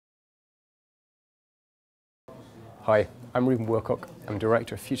Hi, I'm Ruben Wilcock. I'm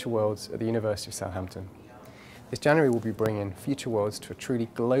Director of Future Worlds at the University of Southampton. This January we'll be bringing Future Worlds to a truly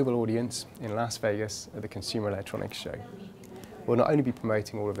global audience in Las Vegas at the Consumer Electronics Show. We'll not only be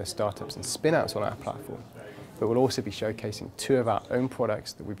promoting all of the startups and spin-outs on our platform, but we'll also be showcasing two of our own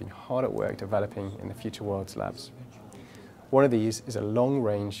products that we've been hard at work developing in the Future Worlds labs. One of these is a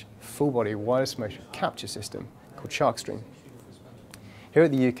long-range, full-body wireless motion capture system called Sharkstream. Here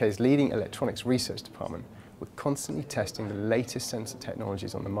at the UK's leading electronics research department, we're constantly testing the latest sensor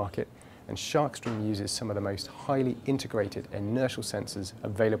technologies on the market, and Sharkstream uses some of the most highly integrated inertial sensors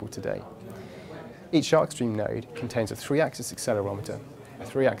available today. Each Sharkstream node contains a 3-axis accelerometer, a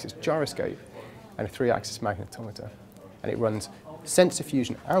 3-axis gyroscope, and a 3-axis magnetometer, and it runs sensor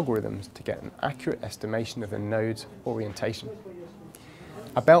fusion algorithms to get an accurate estimation of the node's orientation.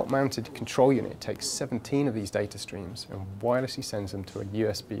 A belt-mounted control unit takes 17 of these data streams and wirelessly sends them to a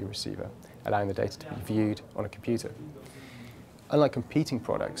USB receiver, allowing the data to be viewed on a computer. Unlike competing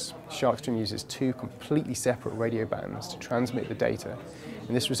products, Sharkstream uses two completely separate radio bands to transmit the data,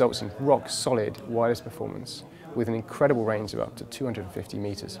 and this results in rock-solid wireless performance with an incredible range of up to 250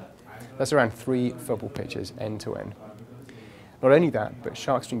 meters. That's around 3 football pitches end-to-end. Not only that, but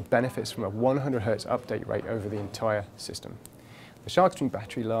Sharkstream benefits from a 100 Hz update rate over the entire system. The Sharkstream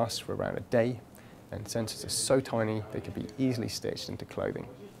battery lasts for around a day, and sensors are so tiny they can be easily stitched into clothing.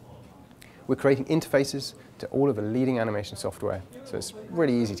 We're creating interfaces to all of the leading animation software, so it's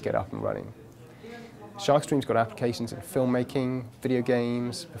really easy to get up and running. Sharkstream's got applications in filmmaking, video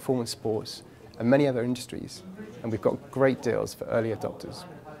games, performance sports, and many other industries, and we've got great deals for early adopters.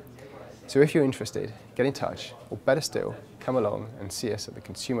 So if you're interested, get in touch, or better still, come along and see us at the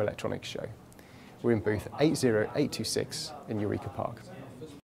Consumer Electronics Show. We're in booth 80826 in Eureka Park.